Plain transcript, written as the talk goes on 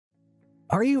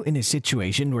Are you in a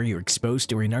situation where you're exposed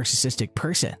to a narcissistic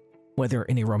person? Whether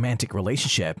in a romantic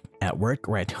relationship, at work,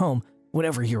 or at home,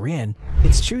 whatever you're in,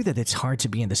 it's true that it's hard to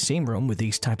be in the same room with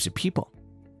these types of people.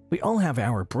 We all have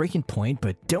our breaking point,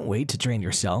 but don't wait to drain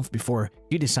yourself before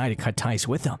you decide to cut ties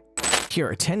with them. Here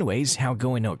are 10 ways how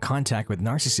going no contact with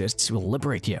narcissists will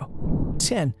liberate you.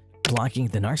 10. Blocking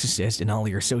the narcissist in all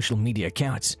your social media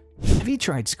accounts. Have you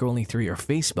tried scrolling through your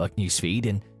Facebook newsfeed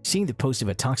and seeing the post of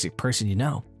a toxic person you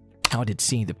know? How did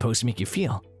seeing the post make you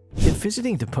feel? If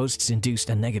visiting the posts induced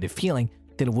a negative feeling,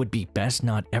 then it would be best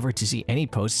not ever to see any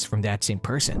posts from that same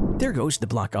person. There goes the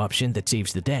block option that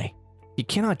saves the day. You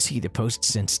cannot see the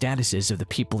posts and statuses of the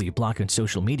people you block on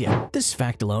social media. This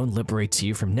fact alone liberates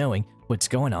you from knowing what's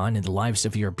going on in the lives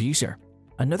of your abuser.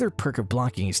 Another perk of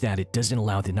blocking is that it doesn't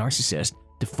allow the narcissist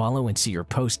to follow and see your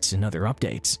posts and other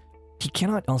updates. He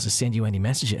cannot also send you any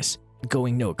messages.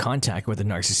 Going no contact with a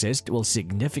narcissist will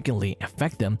significantly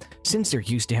affect them since they're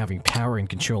used to having power and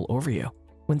control over you.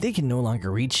 When they can no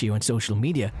longer reach you on social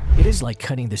media, it is like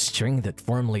cutting the string that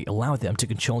formerly allowed them to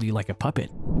control you like a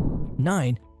puppet.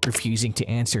 9. Refusing to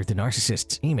answer the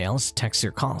narcissist's emails, texts,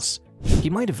 or calls. You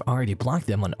might have already blocked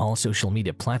them on all social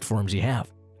media platforms you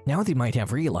have. Now they might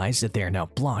have realized that they are now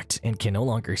blocked and can no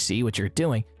longer see what you're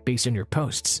doing based on your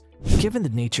posts. Given the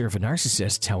nature of a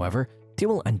narcissist, however, they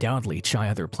will undoubtedly try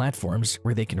other platforms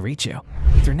where they can reach you.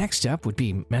 Their next step would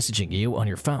be messaging you on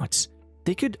your phones.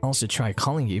 They could also try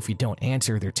calling you if you don't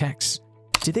answer their texts.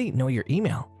 Do they know your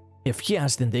email? If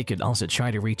yes, then they could also try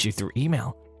to reach you through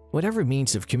email. Whatever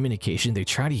means of communication they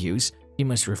try to use, you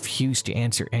must refuse to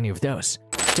answer any of those.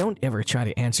 Don't ever try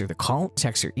to answer the call,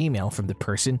 text, or email from the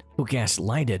person who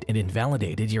gaslighted and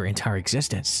invalidated your entire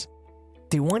existence.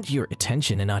 They want your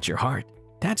attention and not your heart.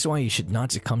 That's why you should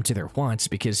not succumb to their wants,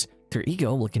 because their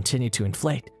ego will continue to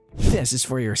inflate. This is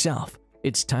for yourself.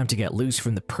 It's time to get loose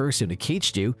from the person who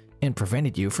caged you and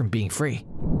prevented you from being free.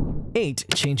 8.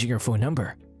 Changing your phone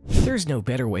number. There's no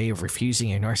better way of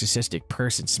refusing a narcissistic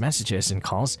person's messages and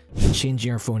calls than changing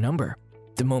your phone number.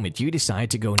 The moment you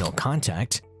decide to go no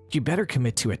contact, you better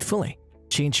commit to it fully.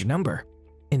 Change your number.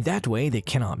 In that way, they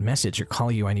cannot message or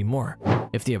call you anymore.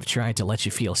 If they have tried to let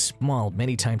you feel small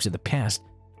many times in the past,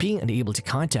 being unable to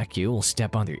contact you will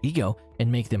step on their ego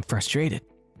and make them frustrated.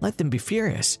 Let them be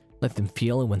furious. Let them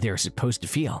feel when they're supposed to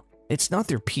feel. It's not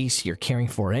their peace you're caring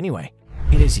for anyway.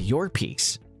 It is your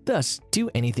peace. Thus, do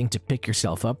anything to pick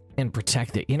yourself up and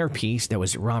protect the inner peace that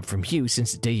was robbed from you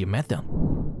since the day you met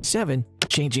them. 7.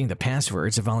 Changing the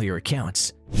passwords of all your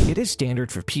accounts. It is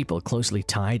standard for people closely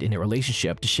tied in a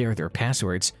relationship to share their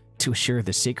passwords to assure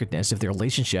the sacredness of the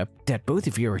relationship that both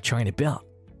of you are trying to build.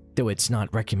 Though it's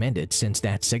not recommended since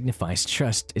that signifies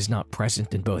trust is not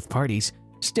present in both parties,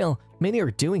 still, many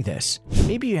are doing this.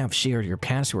 Maybe you have shared your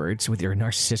passwords with your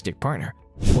narcissistic partner.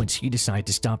 Once you decide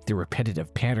to stop the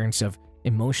repetitive patterns of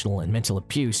emotional and mental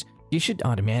abuse, you should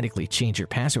automatically change your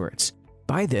passwords.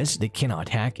 By this, they cannot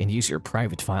hack and use your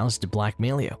private files to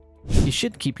blackmail you. You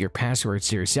should keep your passwords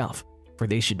to yourself, for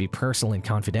they should be personal and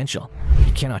confidential.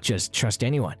 You cannot just trust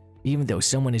anyone, even though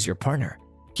someone is your partner.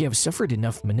 You have suffered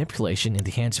enough manipulation in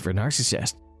the hands of a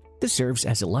narcissist. This serves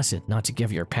as a lesson not to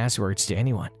give your passwords to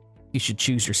anyone. You should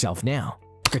choose yourself now.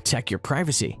 Protect your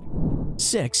privacy.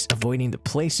 6. Avoiding the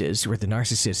places where the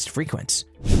narcissist frequents.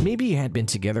 Maybe you had been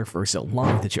together for so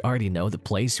long that you already know the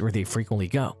place where they frequently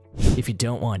go. If you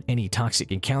don't want any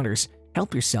toxic encounters,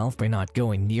 help yourself by not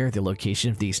going near the location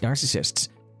of these narcissists.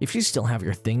 If you still have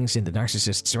your things in the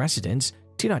narcissist's residence,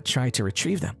 do not try to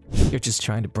retrieve them. You're just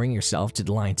trying to bring yourself to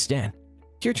the lion's den.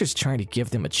 You're just trying to give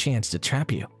them a chance to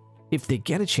trap you. If they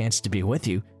get a chance to be with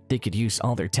you, they could use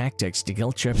all their tactics to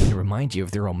guilt trip and remind you of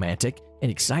the romantic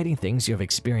and exciting things you have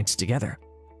experienced together.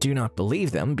 Do not believe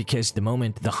them, because the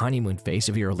moment the honeymoon phase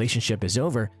of your relationship is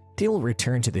over, they will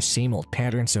return to the same old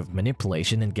patterns of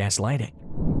manipulation and gaslighting.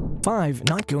 5.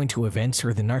 Not going to events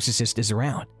where the narcissist is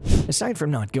around. Aside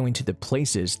from not going to the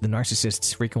places the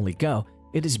narcissists frequently go,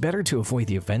 it is better to avoid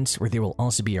the events where they will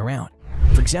also be around.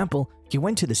 For example, you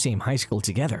went to the same high school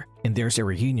together, and there's a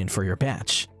reunion for your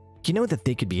batch. You know that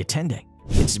they could be attending.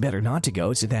 It's better not to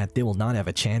go so that they will not have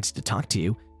a chance to talk to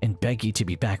you and beg you to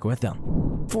be back with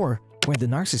them. 4. When the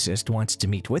narcissist wants to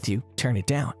meet with you, turn it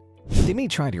down. They may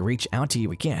try to reach out to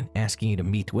you again, asking you to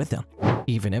meet with them.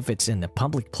 Even if it's in a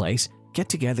public place, get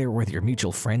together with your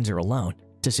mutual friends or alone.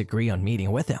 Disagree on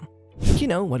meeting with them. You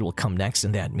know what will come next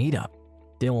in that meetup.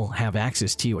 They will have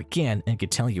access to you again and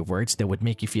could tell you words that would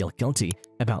make you feel guilty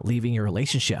about leaving your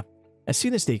relationship. As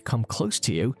soon as they come close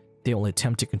to you, they will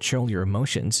attempt to control your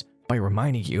emotions by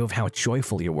reminding you of how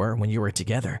joyful you were when you were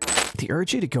together. They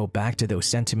urge you to go back to those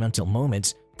sentimental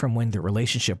moments from when the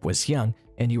relationship was young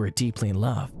and you were deeply in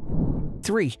love.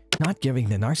 3. Not giving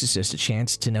the narcissist a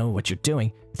chance to know what you're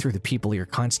doing through the people you're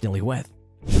constantly with.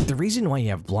 The reason why you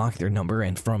have blocked their number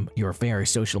and from your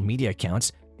various social media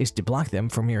accounts is to block them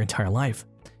from your entire life.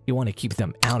 You want to keep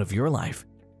them out of your life.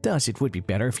 Thus, it would be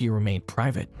better if you remain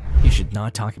private. You should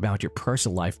not talk about your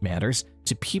personal life matters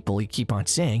to people you keep on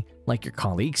saying, like your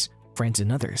colleagues, friends,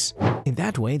 and others. In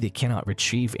that way, they cannot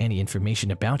retrieve any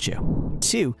information about you.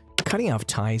 2. Cutting off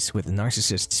ties with the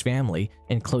narcissist's family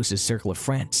and closest circle of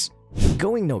friends.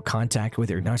 Going no contact with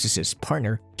your narcissist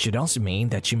partner should also mean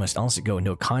that you must also go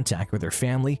no contact with their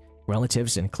family,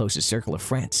 relatives, and closest circle of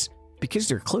friends. Because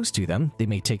they're close to them, they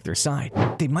may take their side.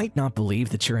 They might not believe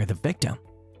that you're the victim.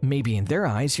 Maybe in their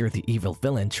eyes, you're the evil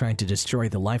villain trying to destroy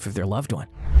the life of their loved one.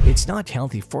 It's not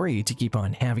healthy for you to keep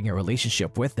on having a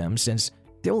relationship with them, since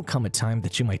there will come a time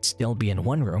that you might still be in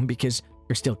one room because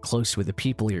you're still close with the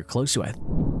people you're close with.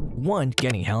 1.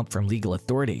 Getting help from legal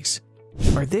authorities.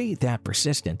 Are they that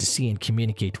persistent to see and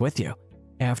communicate with you?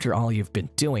 After all you've been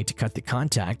doing to cut the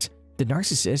contact, the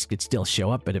narcissist could still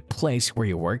show up at a place where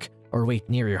you work or wait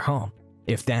near your home.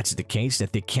 If that's the case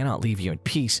that they cannot leave you in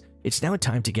peace, it's now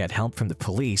time to get help from the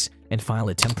police and file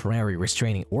a temporary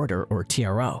restraining order or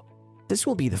TRO. This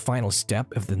will be the final step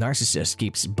if the narcissist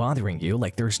keeps bothering you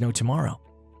like there's no tomorrow.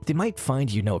 They might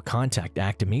find you no contact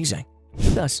act amusing.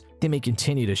 Thus, they may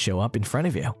continue to show up in front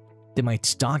of you. They might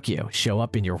stalk you, show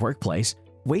up in your workplace,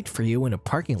 wait for you in a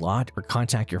parking lot, or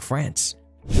contact your friends.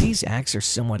 These acts are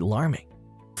somewhat alarming,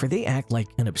 for they act like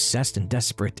an obsessed and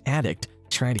desperate addict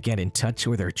trying to get in touch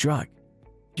with their drug.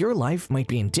 Your life might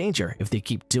be in danger if they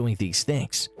keep doing these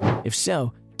things. If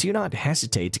so, do not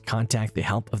hesitate to contact the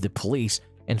help of the police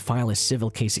and file a civil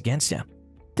case against them.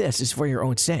 This is for your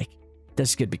own sake.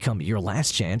 This could become your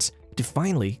last chance to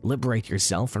finally liberate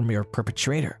yourself from your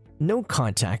perpetrator. No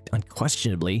contact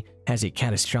unquestionably has a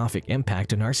catastrophic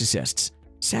impact on narcissists.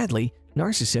 Sadly,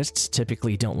 narcissists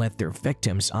typically don't let their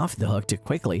victims off the hook too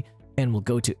quickly and will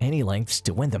go to any lengths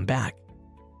to win them back.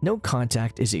 No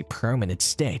contact is a permanent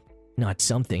state, not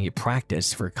something you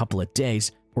practice for a couple of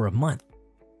days or a month.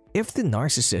 If the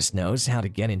narcissist knows how to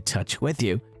get in touch with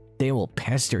you, they will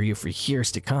pester you for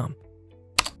years to come.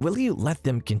 Will you let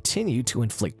them continue to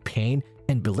inflict pain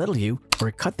and belittle you, or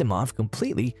cut them off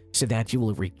completely so that you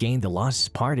will regain the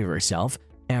lost part of yourself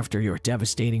after your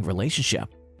devastating relationship?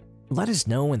 Let us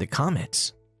know in the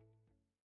comments.